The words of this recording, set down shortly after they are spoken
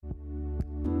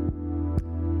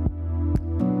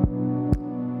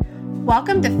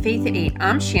Welcome to Faith at 8.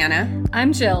 I'm Shanna.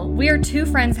 I'm Jill. We are two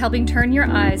friends helping turn your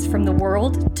eyes from the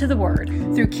world to the Word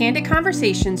through candid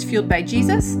conversations fueled by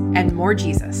Jesus and more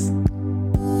Jesus.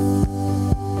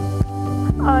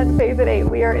 On Faith at 8,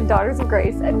 we are in Daughters of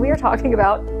Grace, and we are talking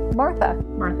about Martha.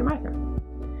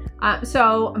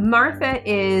 So Martha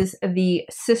is the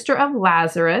sister of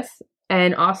Lazarus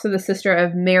and also the sister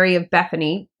of Mary of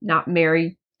Bethany, not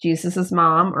Mary, Jesus's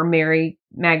mom, or Mary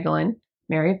Magdalene,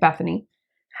 Mary of Bethany.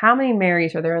 How many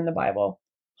Marys are there in the Bible?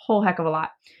 Whole heck of a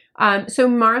lot. So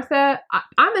Martha,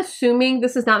 I'm assuming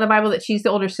this is not in the Bible that she's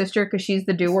the older sister because she's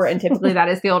the doer and typically that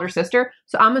is the older sister.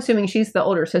 So I'm assuming she's the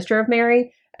older sister of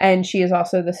Mary and she is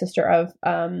also the sister of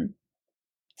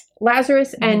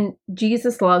Lazarus. Mm-hmm. And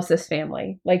Jesus loves this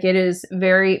family. Like it is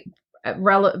very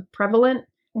prevalent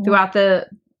mm-hmm.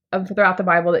 throughout the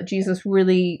Bible that Jesus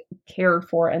really cared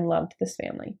for and loved this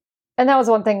family. And that was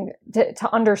one thing to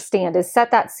understand is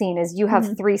set that scene is you have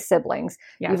mm-hmm. three siblings.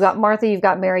 Yes. You've got Martha, you've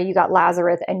got Mary, you got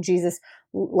Lazarus, and Jesus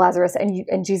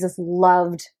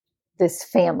loved this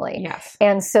family. Yes.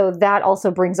 And so that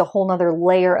also brings a whole nother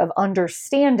layer of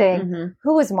understanding mm-hmm.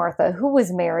 who was Martha, who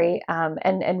was Mary,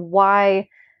 and why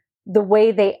the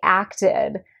way they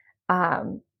acted,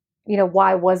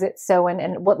 why was it so,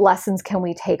 and what lessons can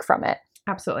we take from it?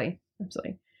 Absolutely.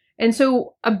 And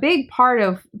so a big part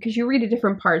of, because you read at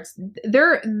different parts,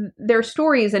 there are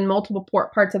stories in multiple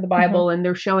parts of the Bible mm-hmm. and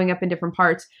they're showing up in different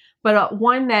parts. But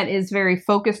one that is very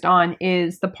focused on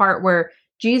is the part where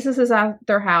Jesus is at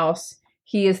their house.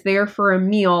 He is there for a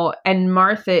meal and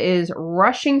Martha is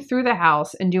rushing through the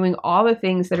house and doing all the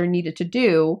things that are needed to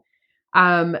do.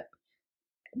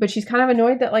 But she's kind of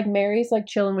annoyed that like Mary's like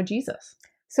chilling with Jesus.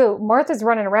 So Martha's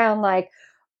running around like,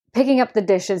 picking up the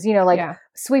dishes,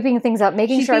 sweeping things up,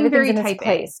 making sure everything's in its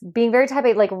place. Being very type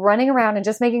A, like running around and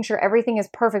just making sure everything is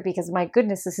perfect because my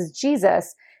goodness, this is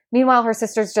Jesus. Meanwhile, her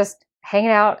sister's just hanging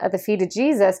out at the feet of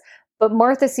Jesus. But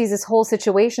Martha sees this whole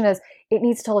situation as it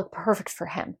needs to look perfect for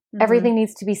him. Mm-hmm. Everything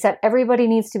needs to be set. Everybody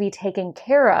needs to be taken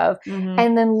care of. Mm-hmm.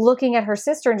 And then looking at her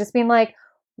sister and just being like,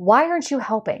 why aren't you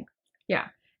helping? Yeah.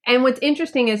 And what's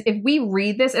interesting is if we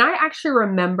read this, and I actually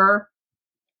remember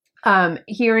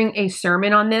hearing a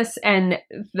sermon on this and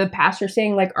the pastor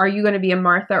saying like, are you going to be a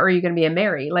Martha or are you going to be a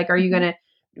Mary? Like, are you going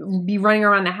to be running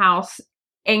around the house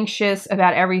anxious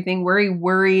about everything,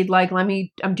 worried, like,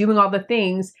 I'm doing all the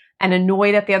things and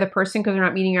annoyed at the other person because they're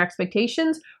not meeting your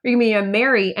expectations? Or are you going to be a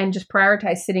Mary and just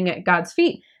prioritize sitting at God's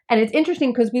feet? And it's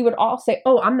interesting because we would all say,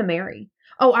 oh, I'm the Mary.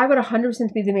 Oh, I would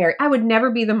 100% be the Mary. I would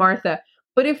never be the Martha.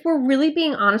 But if we're really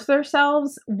being honest with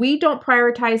ourselves, we don't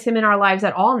prioritize him in our lives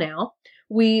at all now.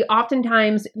 We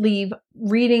oftentimes leave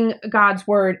reading God's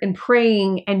word and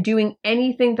praying and doing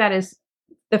anything that is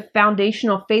the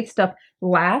foundational faith stuff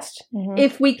last. Mm-hmm.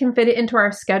 If we can fit it into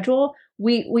our schedule,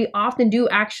 we often do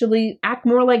actually act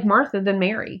more like Martha than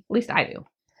Mary. At least I do.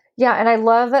 Yeah, and I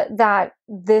love that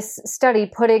this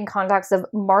study put in context of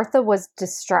Martha was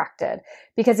distracted.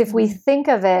 Because if we think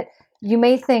of it, you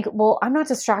may think, well, I'm not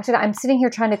distracted. I'm sitting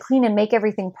here trying to clean and make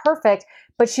everything perfect.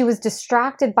 But she was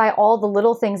distracted by all the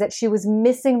little things that she was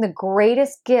missing the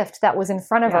greatest gift that was in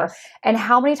front of her. And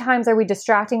how many times are we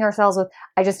distracting ourselves with,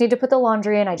 I just need to put the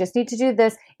laundry in. I just need to do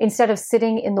this instead of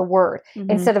sitting in the word,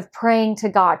 instead of praying to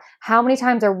God. How many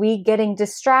times are we getting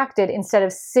distracted instead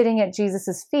of sitting at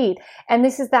Jesus's feet? And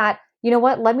this is that, you know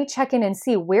what? Let me check in and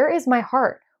see, where is my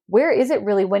heart? Where is it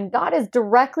really when God is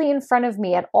directly in front of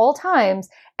me at all times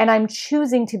and I'm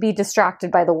choosing to be distracted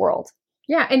by the world?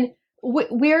 Yeah. And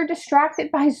we're distracted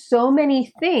by so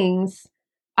many things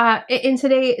in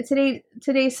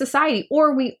today's society.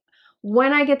 Or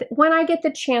when I get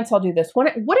the chance, I'll do this. What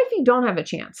if you don't have a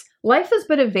chance? Life is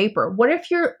but a vapor. What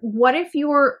if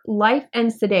your life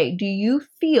ends today? Do you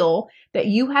feel that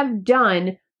you have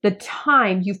done the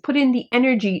time, you've put in the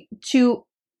energy to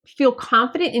feel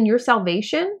confident in your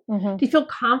salvation? Mm-hmm. Do you feel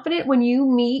confident when you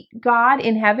meet God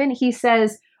in heaven? He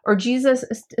says, or Jesus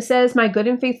says, my good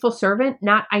and faithful servant,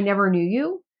 not I never knew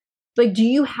you. Like, do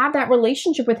you have that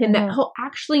relationship with him that he'll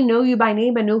actually know you by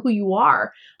name and know who you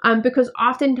are? Because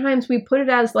oftentimes we put it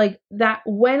as like that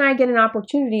when I get an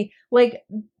opportunity, like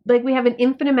we have an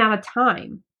infinite amount of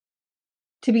time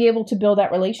to be able to build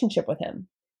that relationship with him.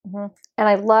 Mm-hmm. And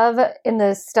I love in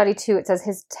the study too, it says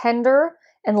his tender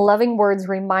and loving words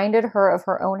reminded her of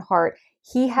her own heart.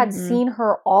 He had seen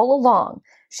her all along.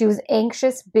 She was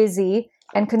anxious, busy,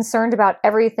 and concerned about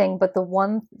everything but the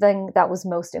one thing that was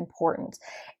most important.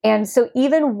 And so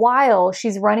even while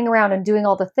she's running around and doing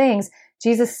all the things,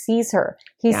 Jesus sees her.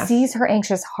 He sees her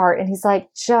anxious heart and he's like,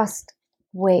 just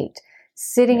wait.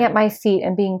 sitting at my feet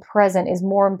and being present is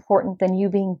more important than you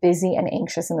being busy and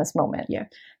anxious in this moment. Yeah.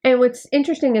 And what's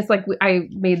interesting is like I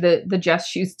made the jest,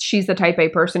 she's the type A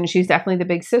person. She's definitely the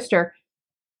big sister.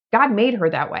 God made her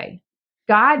that way.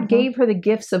 God gave her the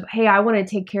gifts of, hey, I want to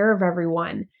take care of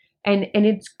everyone. And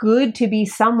it's good to be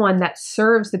someone that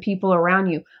serves the people around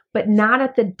you, but not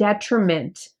at the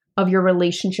detriment of your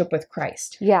relationship with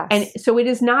Christ. Yes. And so it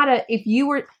is not if you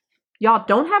were, y'all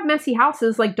don't have messy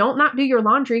houses. Like, don't not do your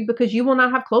laundry because you will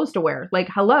not have clothes to wear. Like,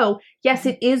 hello. Yes,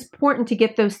 it is important to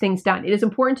get those things done. It is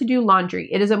important to do laundry.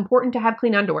 It is important to have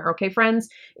clean underwear. Okay, friends?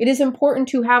 It is important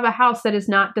to have a house that is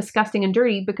not disgusting and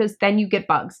dirty because then you get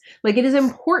bugs. Like, it is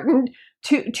important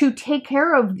to take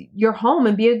care of your home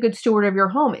and be a good steward of your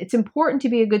home. It's important to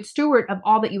be a good steward of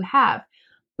all that you have,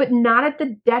 but not at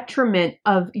the detriment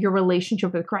of your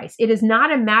relationship with Christ. It is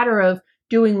not a matter of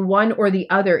doing one or the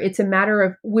other. It's a matter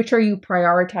of which are you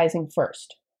prioritizing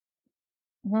first.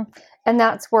 And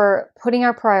that's where putting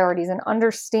our priorities and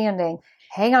understanding,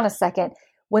 hang on a second,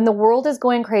 when the world is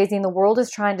going crazy and the world is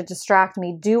trying to distract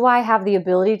me, do I have the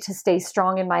ability to stay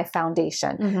strong in my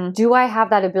foundation? Do I have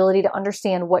that ability to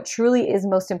understand what truly is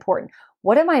most important?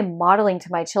 What am I modeling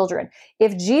to my children?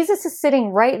 If Jesus is sitting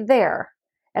right there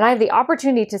and I have the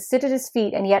opportunity to sit at his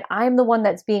feet and yet I'm the one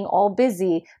that's being all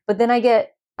busy, but then I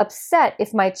get upset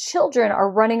if my children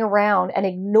are running around and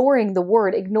ignoring the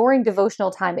word, ignoring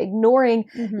devotional time, ignoring,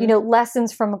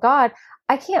 lessons from God,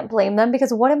 I can't blame them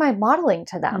because what am I modeling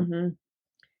to them?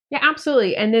 Yeah,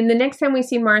 absolutely. And then the next time we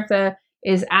see Martha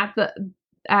is at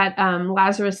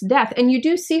Lazarus' death. And you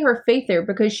do see her faith there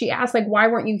because she asks, like, why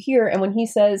weren't you here? And when he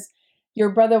says, your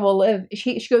brother will live,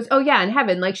 she goes, oh yeah, in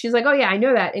heaven. Like, she's like, oh yeah, I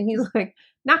know that. And he's like,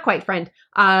 not quite, friend.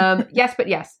 Yes, but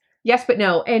yes. Yes, but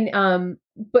no. And,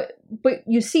 but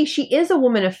you see, she is a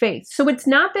woman of faith. So it's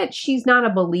not that she's not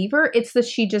a believer. It's that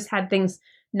she just had things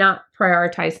not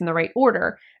prioritized in the right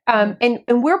order. And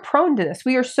we're prone to this.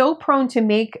 We are so prone to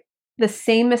make the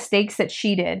same mistakes that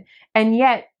she did. And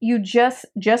yet you just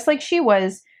like she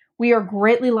was, we are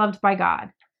greatly loved by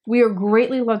God. We are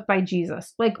greatly loved by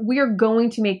Jesus. Like, we are going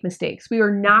to make mistakes. We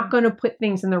are not going to put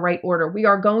things in the right order. We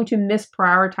are going to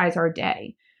misprioritize our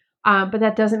day. But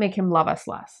that doesn't make him love us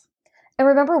less. And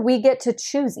remember, we get to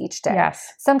choose each day.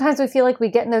 Yes. Sometimes we feel like we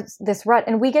get in this rut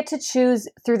and we get to choose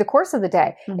through the course of the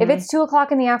day. If it's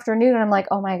 2:00 in the afternoon and I'm like,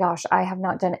 oh my gosh, I have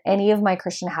not done any of my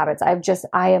Christian habits.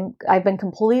 I've been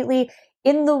completely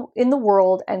in the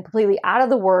world and completely out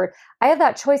of the word. I have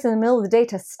that choice in the middle of the day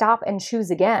to stop and choose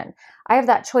again. I have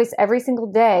that choice every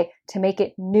single day to make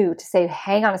it new, to say,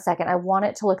 hang on a second, I want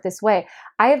it to look this way.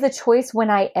 I have the choice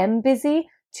when I am busy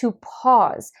to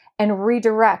pause and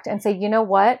redirect and say, you know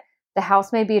what? The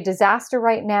house may be a disaster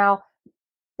right now,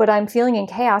 but I'm feeling in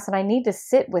chaos and I need to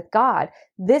sit with God.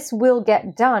 This will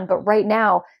get done. But right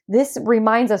now, this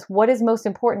reminds us what is most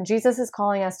important. Jesus is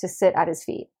calling us to sit at his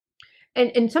feet.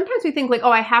 And sometimes we think like,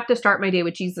 oh, I have to start my day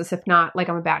with Jesus. If not, like,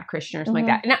 I'm a bad Christian or something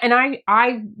like that. And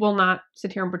I will not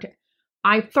sit here and pretend.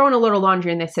 I've thrown a little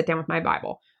laundry and then sit down with my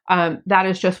Bible. That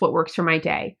is just what works for my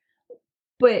day.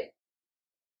 But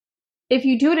if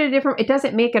you do it it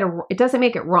doesn't make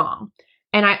it wrong.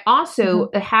 And I also,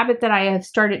 a habit that I have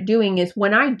started doing is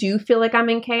when I do feel like I'm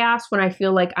in chaos, when I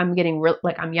feel like I'm getting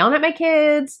like I'm yelling at my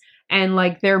kids and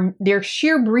like their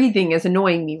sheer breathing is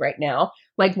annoying me right now.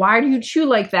 Like, why do you chew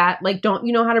like that? Like, don't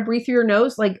you know how to breathe through your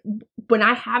nose? Like, when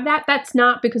I have that, that's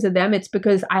not because of them. It's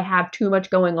because I have too much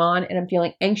going on and I'm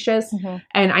feeling anxious.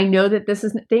 And I know that this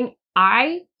is the thing.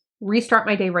 I restart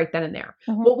my day right then and there.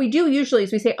 What we do usually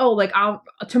is we say, oh, like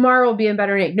tomorrow will be a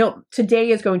better day. No, today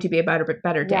is going to be a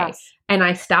better day. Yes. And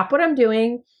I stop what I'm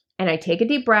doing and I take a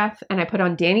deep breath and I put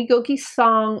on Danny Gilkey's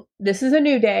song, This Is a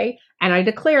New Day. And I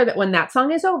declare that when that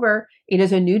song is over, it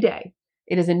is a new day.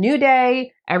 It is a new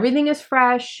day. Everything is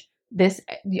fresh. I'm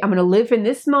going to live in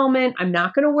this moment. I'm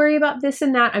not going to worry about this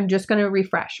and that. I'm just going to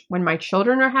refresh. When my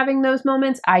children are having those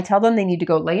moments, I tell them they need to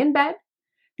go lay in bed.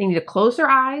 They need to close their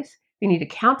eyes. They need to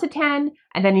count to 10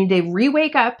 and then they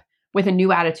re-wake up with a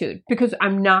new attitude, because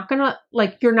I'm not going to,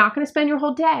 like, you're not going to spend your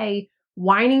whole day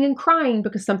whining and crying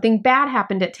because something bad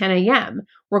happened at 10 a.m.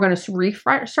 We're going to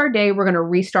refresh our day. We're going to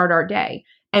restart our day.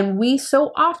 And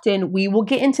so often we will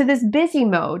get into this busy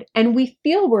mode and we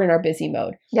feel we're in our busy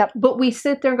mode. Yep. But we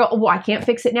sit there and go, oh, well, I can't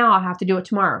fix it now. I'll have to do it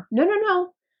tomorrow.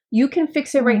 No. You can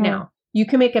fix it right now. You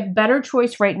can make a better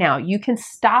choice right now. You can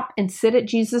stop and sit at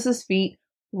Jesus's feet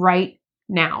right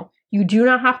now. You do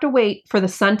not have to wait for the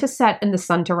sun to set and the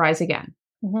sun to rise again.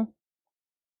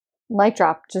 Mic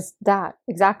drop, just that.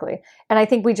 Exactly. And I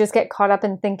think we just get caught up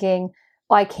in thinking,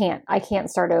 I can't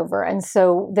start over. And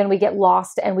so then we get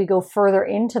lost and we go further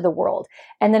into the world.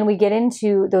 And then we get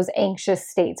into those anxious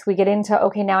states. We get into,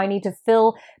 okay, now I need to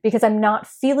fill, because I'm not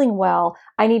feeling well,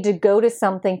 I need to go to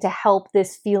something to help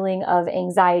this feeling of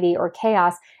anxiety or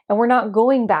chaos. And we're not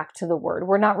going back to the word.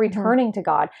 We're not returning to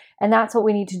God. And that's what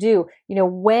we need to do.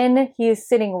 When he is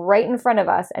sitting right in front of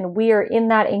us and we are in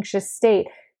that anxious state,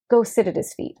 go sit at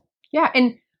his feet. Yeah.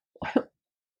 And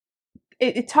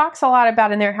it talks a lot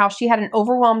about in there how she had an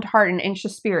overwhelmed heart and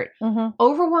anxious spirit.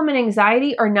 Overwhelm and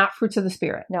anxiety are not fruits of the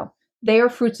spirit. No. They are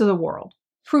fruit of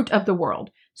the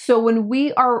world. So when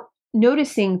we are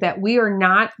noticing that we are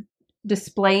not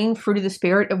displaying fruit of the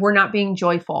spirit, if we're not being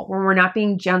joyful, when we're not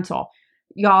being gentle,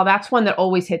 y'all, that's one that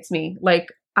always hits me. Like,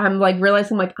 I'm like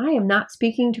realizing like, I am not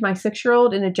speaking to my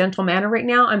 6-year-old in a gentle manner right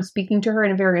now. I'm speaking to her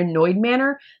in a very annoyed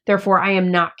manner. Therefore, I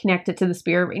am not connected to the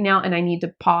spirit right now. And I need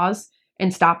to pause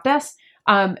and stop this.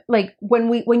 Like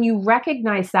when you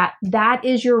recognize that, that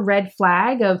is your red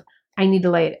flag of, I need to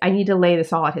lay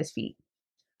this all at his feet.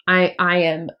 I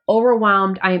am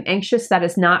overwhelmed. I am anxious. That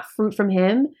is not fruit from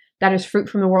him. That is fruit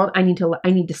from the world. I need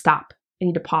to stop. I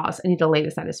need to pause. I need to lay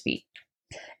this at his feet.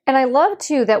 And I love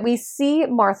too that we see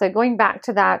Martha going back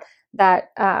to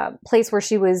that place where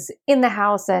she was in the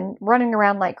house and running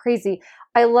around like crazy.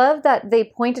 I love that they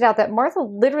pointed out that Martha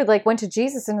literally went to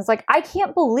Jesus and was like, I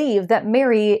can't believe that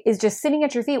Mary is just sitting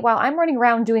at your feet while I'm running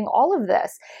around doing all of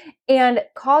this, and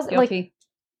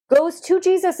goes to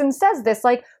Jesus and says this,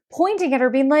 pointing at her,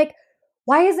 being like,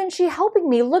 why isn't she helping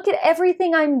me? Look at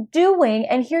everything I'm doing.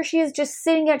 And here she is just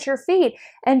sitting at your feet.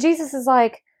 And Jesus is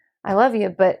like, I love you,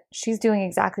 but she's doing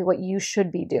exactly what you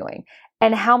should be doing.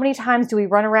 And how many times do we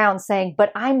run around saying,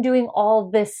 but I'm doing all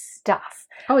this stuff.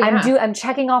 Oh, yeah. I'm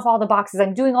checking off all the boxes.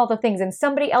 I'm doing all the things. And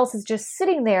somebody else is just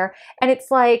sitting there. And it's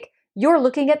like, you're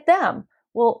looking at them.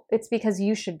 Well, it's because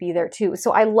you should be there too.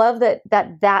 So I love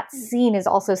that scene is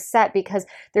also set, because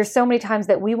there's so many times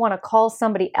that we want to call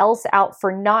somebody else out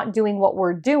for not doing what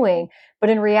we're doing. But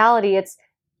in reality, it's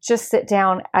just sit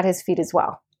down at his feet as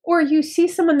well. Or you see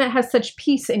someone that has such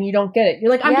peace and you don't get it.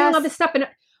 You're like, I'm doing all this stuff. And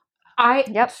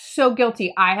so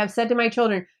guilty. I have said to my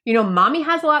children, mommy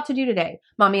has a lot to do today.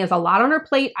 Mommy has a lot on her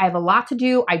plate. I have a lot to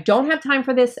do. I don't have time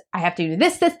for this. I have to do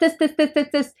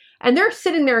this. And they're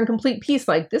sitting there in complete peace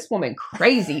like, this woman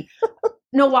crazy.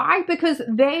 No, why? Because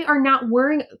they are not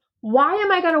worrying. Why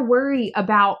am I going to worry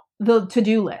about the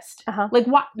to-do list? Like,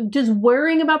 what does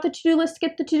worrying about the to-do list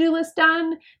get the to-do list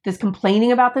done? Does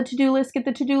complaining about the to-do list get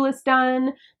the to-do list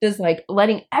done? Does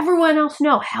letting everyone else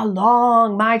know how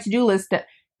long my to-do list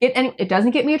it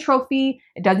doesn't get me a trophy.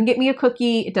 It doesn't get me a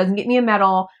cookie. It doesn't get me a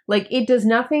medal. It does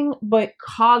nothing but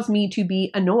cause me to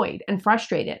be annoyed and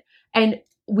frustrated. And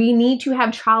we need to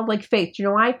have childlike faith. Do you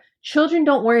know why? Children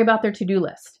don't worry about their to-do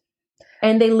list,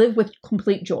 and they live with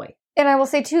complete joy. And I will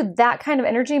say too, that kind of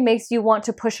energy makes you want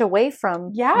to push away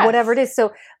from whatever it is.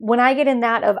 So when I get in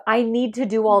that of, I need to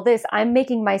do all this, I'm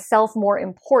making myself more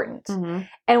important.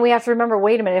 And we have to remember,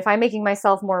 wait a minute, if I'm making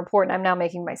myself more important, I'm now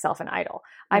making myself an idol.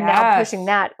 I'm now pushing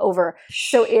that over.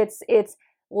 So it's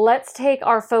let's take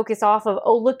our focus off of,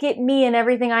 oh, look at me and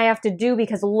everything I have to do,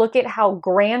 because look at how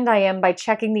grand I am by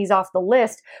checking these off the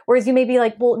list. Whereas you may be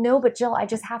like, well, no, but Jill, I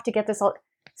just have to get this all.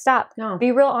 Stop. No.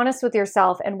 Be real honest with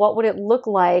yourself. And what would it look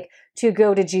like to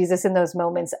go to Jesus in those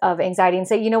moments of anxiety and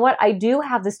say, you know what? I do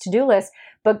have this to-do list,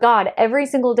 but God every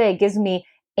single day gives me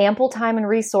ample time and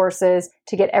resources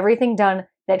to get everything done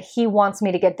that he wants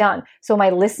me to get done. So am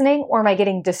I listening, or am I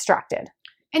getting distracted?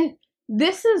 And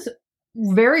this is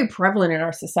very prevalent in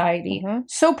our society.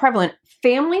 So prevalent.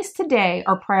 Families today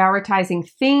are prioritizing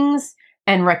things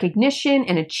and recognition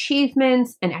and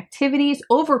achievements and activities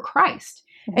over Christ.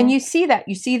 And you see that.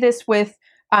 You see this with,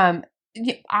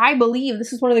 I believe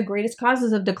this is one of the greatest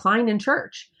causes of decline in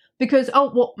church. Because,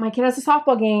 my kid has a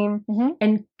softball game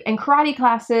and karate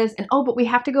classes, and, but we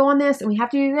have to go on this and we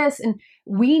have to do this. And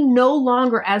we no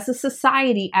longer, as a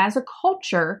society, as a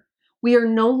culture, we are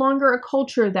no longer a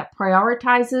culture that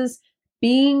prioritizes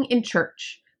being in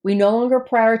church. We no longer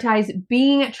prioritize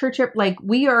being at church.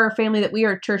 We are a family that we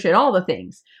are at church at all the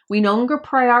things. We no longer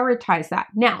prioritize that.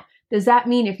 Now, does that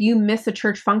mean if you miss a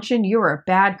church function, you're a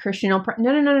bad Christian?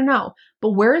 No. But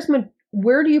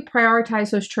where do you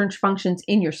prioritize those church functions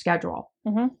in your schedule?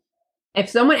 If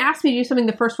someone asks me to do something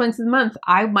the first Wednesday of the month,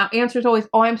 my answer is always,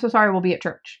 I'm so sorry, we'll be at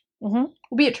church. We'll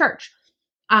be at church.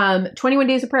 21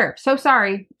 days of prayer. So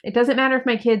sorry. It doesn't matter if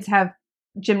my kids have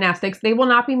gymnastics. They will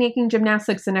not be making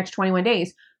gymnastics the next 21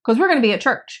 days because we're going to be at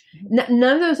church.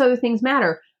 None of those other things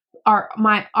matter.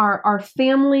 Our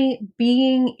family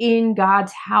being in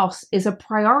God's house is a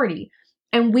priority,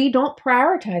 and we don't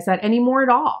prioritize that anymore at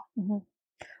all.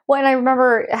 Well, and I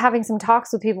remember having some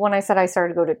talks with people when I said I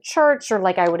started to go to church, or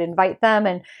like I would invite them,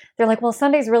 and they're like, well,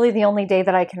 Sunday's really the only day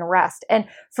that I can rest. And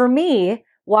for me,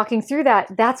 walking through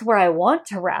that, that's where I want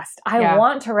to rest. I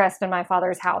want to rest in my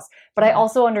Father's house. But I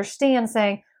also understand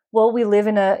saying, well, we live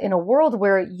in a world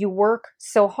where you work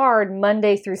so hard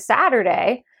Monday through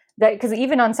Saturday, that because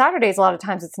even on Saturdays, a lot of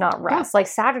times it's not rest. Like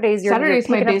Saturday's you're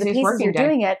picking up the pieces, you're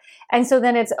doing it. And so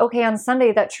then it's okay on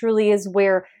Sunday, that truly is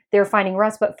where they're finding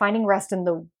rest, but finding rest in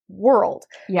the world,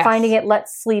 finding it,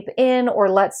 let's sleep in, or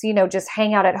let's, just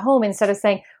hang out at home, instead of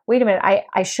saying, wait a minute,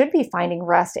 I should be finding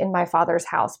rest in my Father's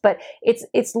house. But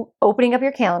it's opening up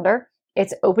your calendar.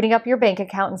 It's opening up your bank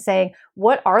account and saying,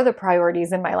 what are the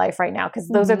priorities in my life right now? Because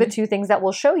those are the two things that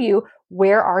will show you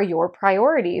where are your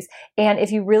priorities. And if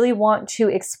you really want to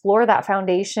explore that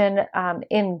foundation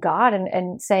in God,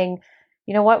 and saying,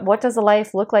 you know what does a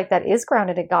life look like that is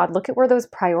grounded in God? Look at where those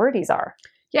priorities are.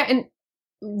 Yeah. And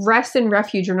rest and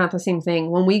refuge are not the same thing.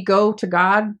 When we go to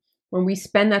God, when we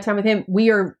spend that time with Him, we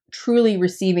are truly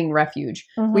receiving refuge.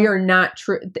 We are not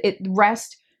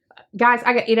rest. Guys,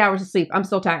 I got 8 hours of sleep. I'm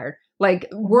still tired. Like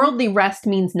worldly rest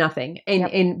means nothing.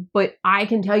 But I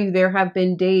can tell you there have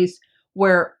been days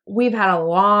where we've had a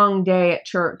long day at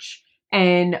church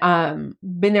and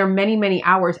been there many, many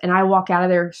hours, and I walk out of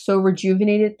there so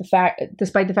rejuvenated,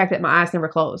 despite the fact that my eyes never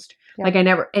closed. Like I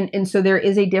never, and so there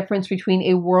is a difference between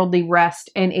a worldly rest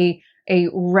and a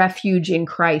refuge in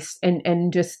Christ,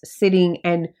 and just sitting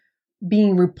and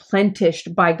being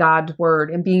replenished by God's word,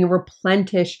 and being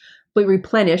replenished.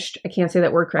 I can't say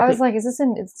that word correctly. I was like,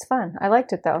 it's fun. I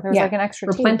liked it though. There was like an extra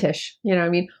replenish,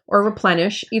 or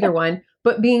replenish, either one,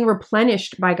 but being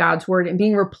replenished by God's word, and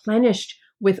being replenished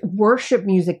with worship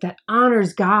music that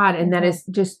honors God, and that is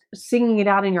just singing it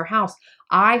out in your house.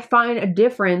 I find a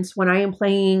difference when I am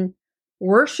playing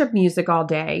worship music all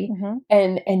day,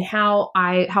 and how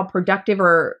productive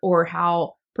or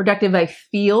how productive I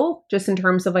feel, just in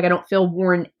terms of like, I don't feel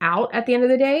worn out at the end of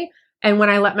the day. And when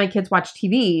I let my kids watch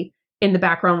TV in the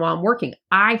background while I'm working,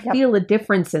 I feel a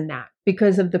difference in that,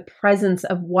 because of the presence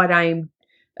of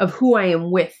who I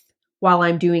am with while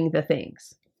I'm doing the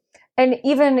things. And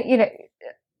even,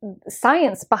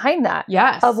 science behind that.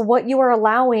 Yes. Of what you are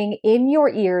allowing in your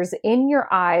ears, in your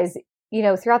eyes,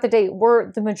 throughout the day.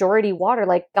 We're the majority water.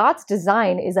 Like, God's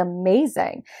design is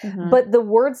amazing. But the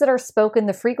words that are spoken,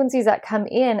 the frequencies that come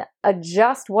in,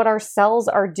 adjust what our cells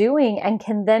are doing, and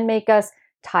can then make us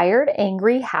tired,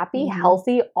 angry, happy,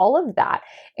 healthy, all of that.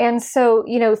 And so,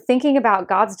 thinking about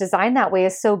God's design that way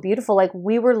is so beautiful. Like,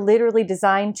 we were literally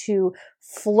designed to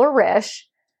flourish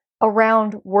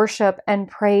around worship and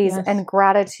praise and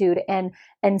gratitude and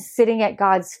sitting at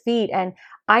God's feet. And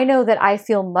I know that I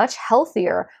feel much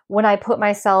healthier when I put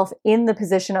myself in the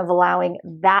position of allowing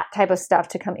that type of stuff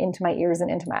to come into my ears and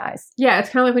into my eyes. Yeah.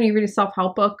 It's kind of like when you read a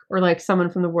self-help book, or like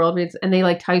someone from the world reads, and they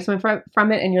like tell you something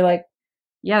from it, and you're like,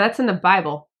 yeah, that's in the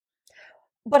Bible.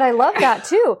 But I love that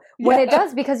too, when it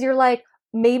does, because you're like,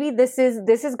 maybe this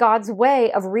is God's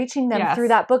way of reaching them through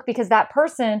that book, because that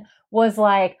person was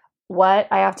like, what?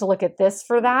 I have to look at this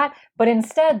for that. But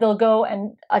instead they'll go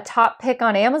and a top pick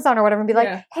on Amazon or whatever and be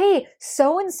like, hey,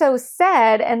 so-and-so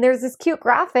said, and there's this cute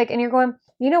graphic, and you're going,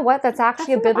 you know what? That's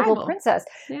actually a biblical princess.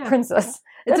 Yeah. Princess.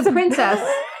 It's a princess.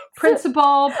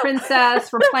 Principal,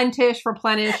 princess,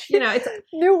 replenish. It's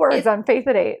new words on Faith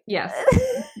at 8. Yes.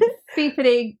 Faith at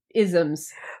 8 isms.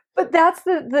 But that's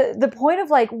the point of,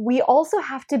 like, we also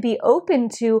have to be open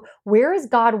to, where is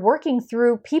God working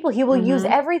through people? He will use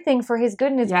everything for His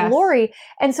good and His glory.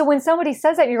 And so when somebody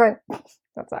says that, you're going,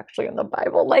 that's actually in the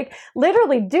Bible. Like,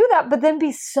 literally do that, but then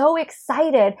be so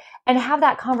excited and have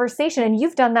that conversation. And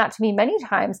you've done that to me many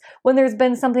times when there's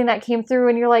been something that came through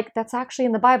and you're like, that's actually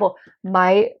in the Bible.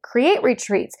 My Create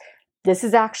retreats, this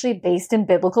is actually based in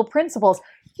biblical principles.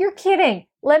 You're kidding.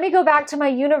 Let me go back to my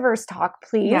universe talk,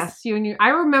 please. Yes, you and you. I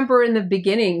remember in the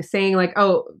beginning saying like,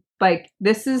 oh, like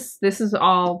this is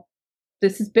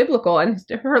biblical. And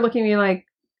her looking at me like,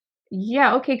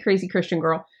 yeah, okay, crazy Christian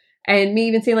girl. And me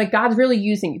even saying like, God's really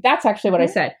using you. That's actually what I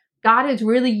said. God is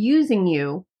really using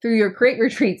you through your Create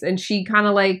retreats. And she kind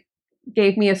of like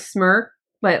gave me a smirk,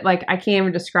 but like, I can't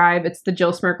even describe. It's the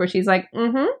Jill smirk where she's like,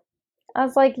 I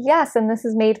was like, yes. And this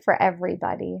is made for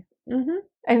everybody.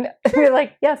 And you're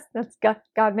like, yes, that's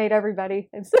God made everybody.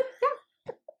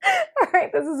 All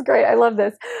right, this is great. I love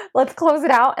this. Let's close it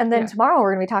out. And then tomorrow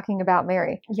we're going to be talking about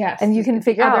Mary. Yes. And you can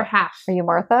figure out, half. Are you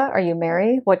Martha? Are you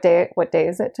Mary? What day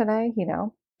is it today?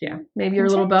 Yeah. Maybe you're a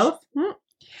little both.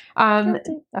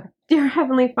 Dear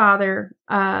Heavenly Father,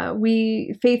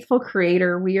 we, faithful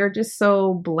Creator, we are just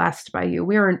so blessed by you.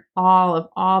 We are in awe of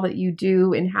all that you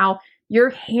do and how your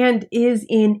hand is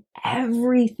in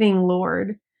everything,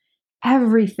 Lord.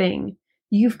 everything.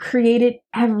 You've created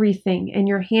everything, and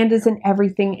your hand is in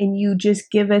everything, and you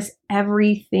just give us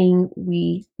everything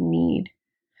we need.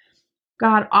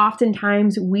 God,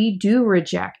 oftentimes we do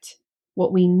reject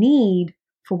what we need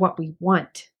for what we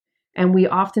want. And we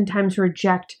oftentimes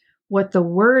reject what the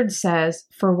word says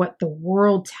for what the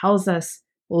world tells us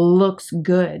looks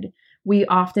good. We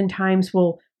oftentimes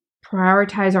will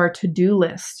prioritize our to-do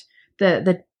list,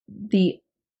 the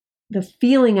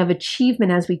feeling of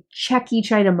achievement as we check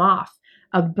each item off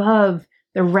above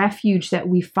the refuge that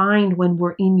we find when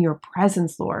we're in your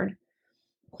presence, Lord.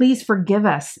 Please forgive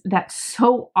us that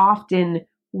so often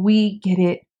we get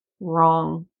it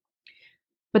wrong.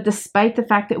 But despite the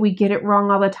fact that we get it wrong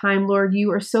all the time, Lord,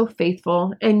 you are so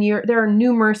faithful, and there are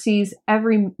new mercies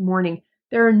every morning.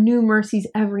 There are new mercies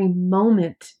every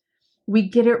moment. We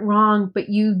get it wrong, but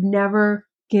you never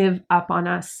give up on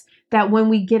us. That when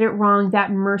we get it wrong,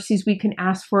 that mercies we can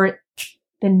ask for it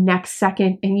the next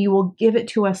second, and you will give it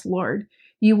to us, Lord.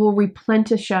 You will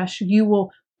replenish us. You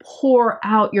will pour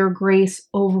out your grace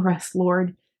over us,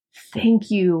 Lord. Thank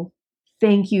you.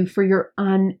 Thank you for your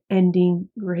unending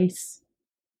grace.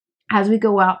 As we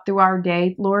go out through our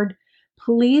day, Lord,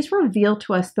 please reveal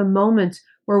to us the moments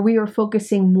where we are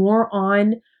focusing more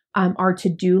on our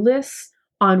to-do lists,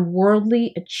 on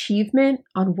worldly achievement,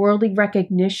 on worldly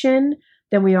recognition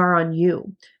than we are on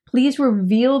you. Please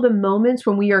reveal the moments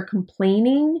when we are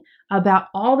complaining about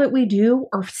all that we do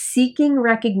or seeking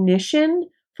recognition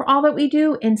for all that we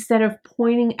do instead of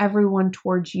pointing everyone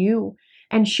towards you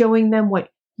and showing them what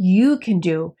you can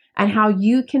do and how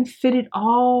you can fit it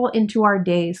all into our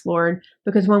days, Lord.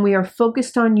 Because when we are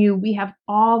focused on you, we have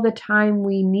all the time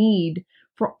we need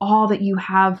for all that you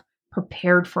have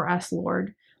prepared for us,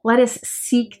 Lord. Let us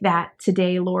seek that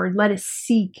today, Lord. Let us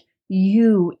seek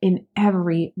you in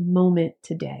every moment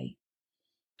today.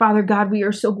 Father God, we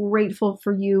are so grateful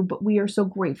for you, but we are so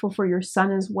grateful for your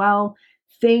Son as well.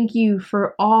 Thank you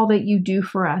for all that you do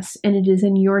for us, and it is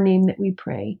in your name that we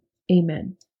pray.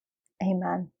 Amen.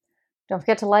 Amen. Don't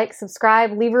forget to like,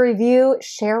 subscribe, leave a review,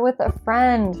 share with a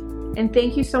friend. And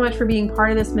thank you so much for being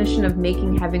part of this mission of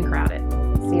making heaven crowded.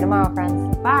 See you tomorrow,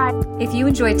 friends. Bye. If you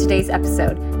enjoyed today's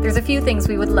episode, there's a few things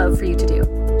we would love for you to do.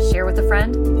 Share with a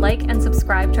friend, like and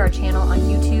subscribe to our channel on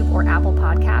YouTube or Apple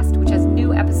Podcast, which has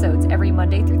new episodes every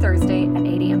Monday through Thursday at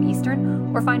 8 a.m.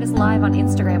 Eastern, or find us live on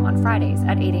Instagram on Fridays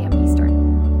at 8 a.m.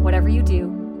 Eastern. Whatever you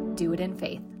do, do it in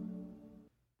faith.